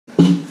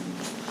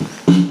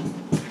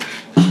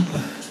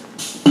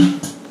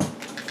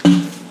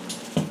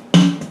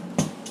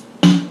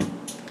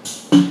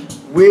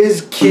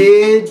Whiz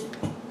kid,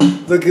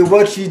 look at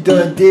what you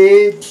done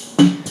did.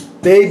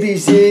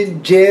 Baby's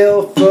in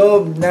jail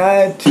from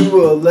 9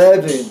 to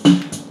 11.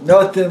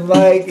 Nothing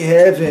like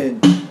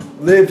heaven,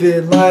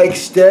 living like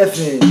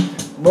Stephen.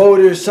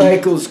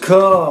 Motorcycles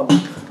come,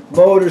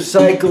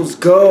 motorcycles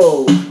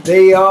go.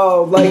 They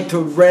all like to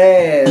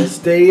razz,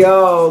 they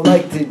all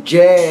like to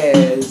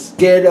jazz.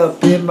 Get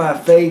up in my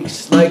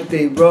face like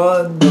they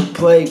run the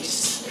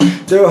place.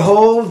 Their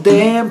whole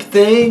damn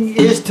thing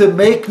is to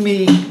make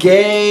me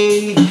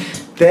gay.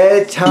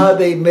 That's how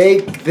they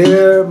make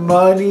their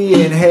money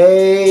and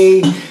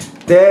hay.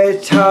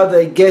 That's how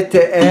they get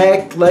to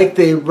act like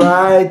they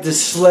ride the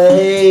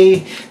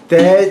sleigh.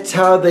 That's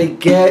how they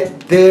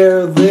get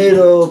their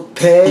little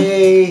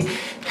pay.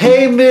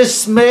 Hey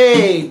Miss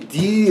May, do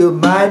you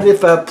mind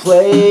if I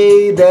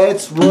play?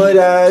 That's what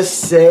I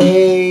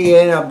say,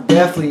 and I'm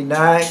definitely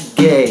not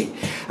gay.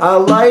 I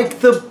like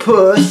the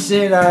puss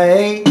and I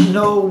ain't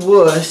no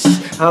wuss.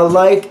 I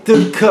like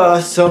to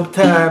cuss,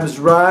 sometimes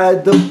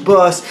ride the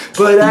bus.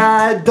 But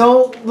I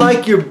don't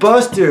like your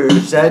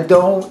busters, I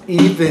don't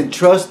even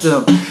trust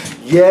them.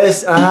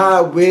 Yes,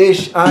 I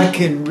wish I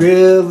can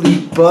really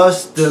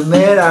bust them.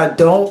 And I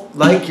don't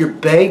like your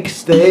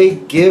banks, they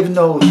give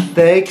no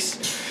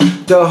thanks.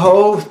 The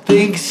whole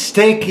thing's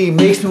stinky,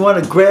 makes me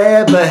want to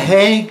grab a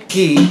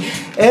hanky.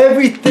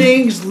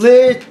 Everything's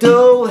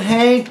little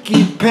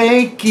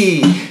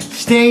hanky-panky.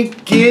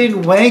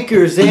 Stinking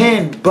wankers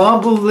and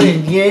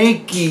bumbling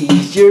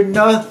Yankees. You're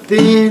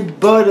nothing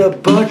but a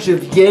bunch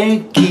of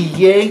Yank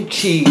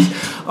cheese.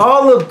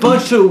 All a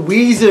bunch of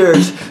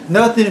Weezers,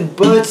 nothing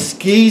but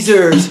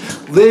skeezers.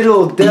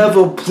 Little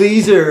devil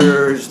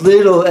pleasers,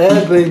 little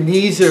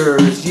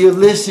Ebenezers. You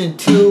listen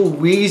to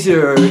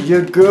Weezer,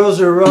 your girls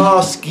are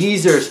all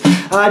skeezers.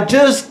 I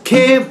just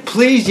can't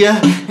please ya,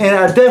 and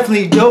I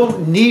definitely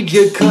don't need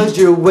ya, 'cause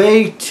you're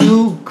way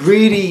too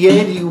greedy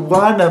and you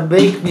wanna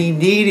make me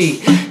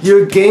needy.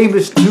 Your game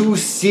is too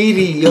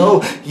seedy,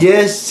 oh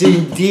yes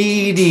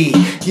indeedy.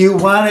 You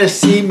wanna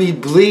see me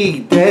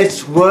bleed,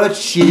 that's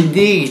what you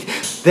need.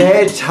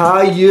 That's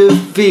how you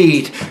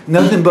feed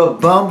nothing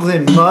but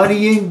bumbling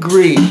money and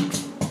greed.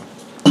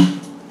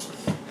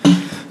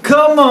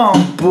 Come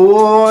on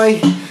boy,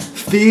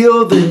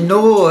 feel the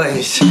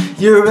noise.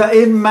 You're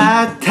in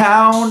my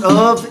town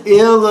of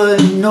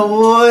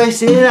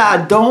Illinois, and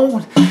I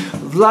don't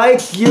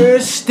like your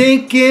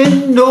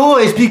stinking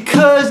noise,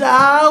 because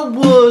I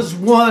was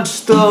once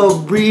the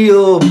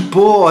real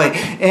boy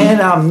and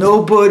I'm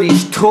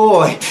nobody's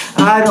toy.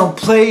 I don't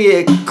play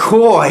it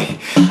coy.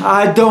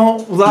 I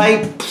don't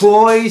like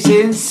ploys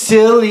and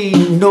silly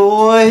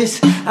noise.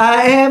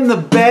 I am the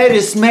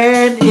baddest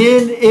man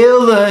in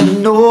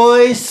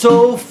Illinois.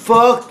 So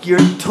fuck your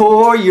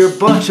tour, you're a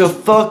bunch of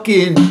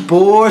fucking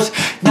bores.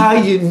 Now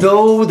you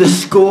know the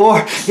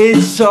score,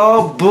 it's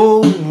all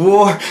bull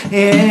war,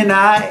 and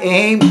I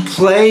ain't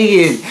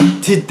playing.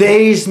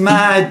 Today's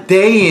my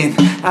day, and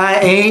I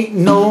ain't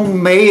no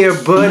mayor,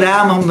 but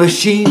I'm a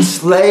machine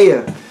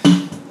slayer.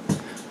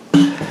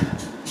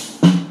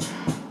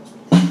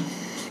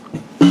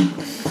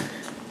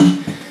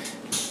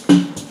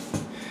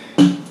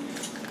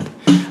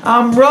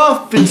 I'm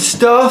rough and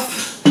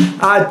stuff,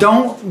 I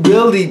don't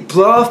really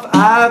bluff.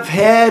 I've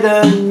had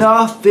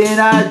enough and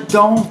I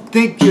don't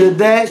think you're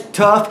that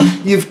tough.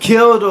 You've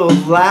killed a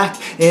lot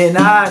and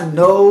I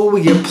know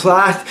your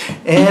plot,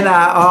 and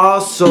I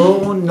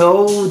also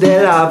know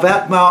that I've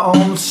got my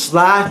own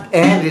slot,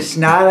 and it's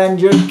not on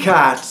your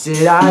cot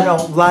that I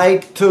don't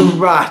like to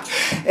rot.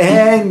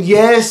 And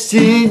yes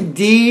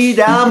indeed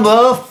I'm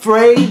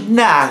afraid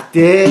not,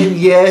 and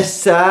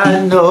yes I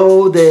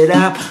know that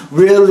I'm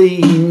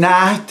really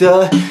not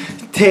a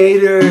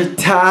tater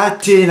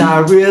tot, and I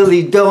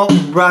really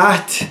don't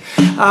rot.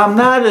 I'm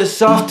not a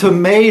soft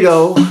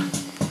tomato,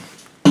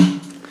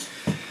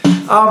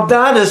 I'm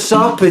not a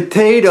soft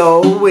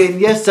potato, and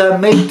yes I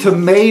make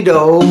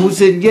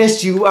tomatoes, and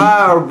yes you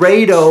are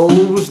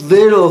rados,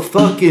 little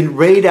fucking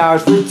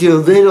radars with your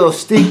little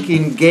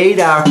stinking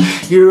gaydar.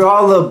 You're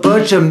all a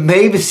bunch of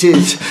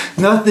Mavises,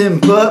 nothing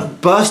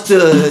but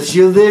busters.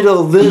 You're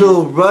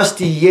little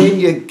rusty, and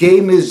your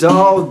game is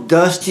all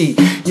dusty.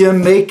 You're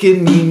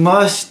making me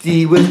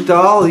musty with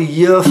all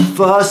your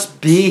fuss,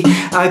 B.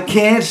 I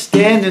can't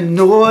stand the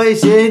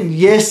noise, and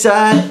yes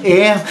I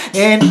am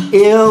an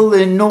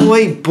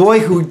Illinois boy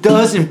who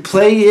doesn't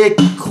play it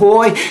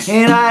coy,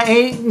 and I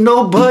ain't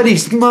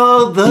nobody's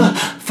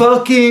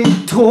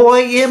motherfucking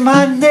toy, and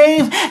my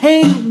name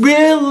ain't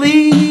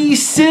really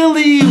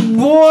Silly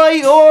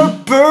Roy or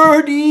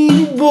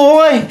Birdie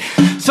Boy.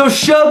 So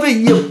shove it,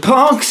 you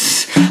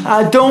punks.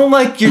 I don't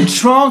like your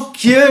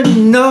trunk. You're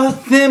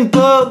nothing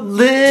but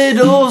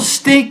little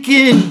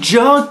stinking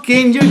junk,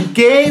 and your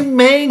game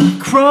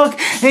ain't crunk,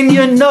 and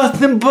you're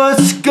nothing but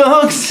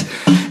skunks.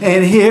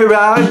 And here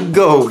I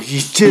go, you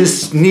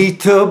just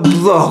need to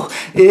blow.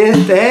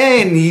 If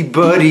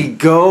anybody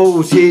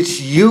goes,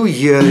 it's you,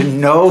 you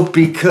know,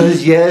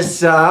 because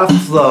yes, I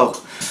flow.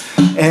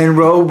 and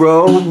row,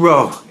 row,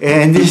 row.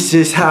 And this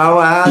is how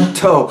I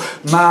tow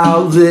my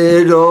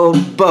little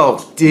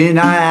boat. And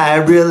I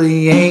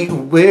really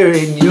ain't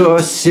wearing your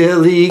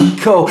silly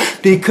coat,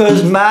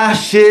 because my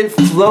shit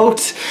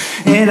floats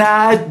and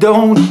I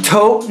don't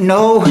tote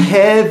no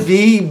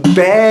heavy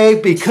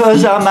bag,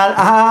 because I'm not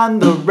on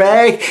the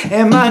rag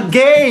and my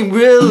game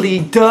really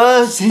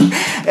doesn't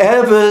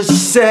ever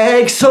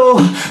sag. So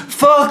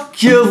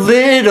fuck your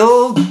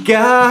little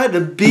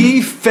gotta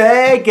be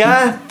fag.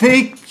 I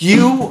think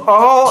you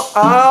all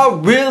are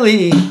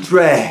really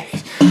drags.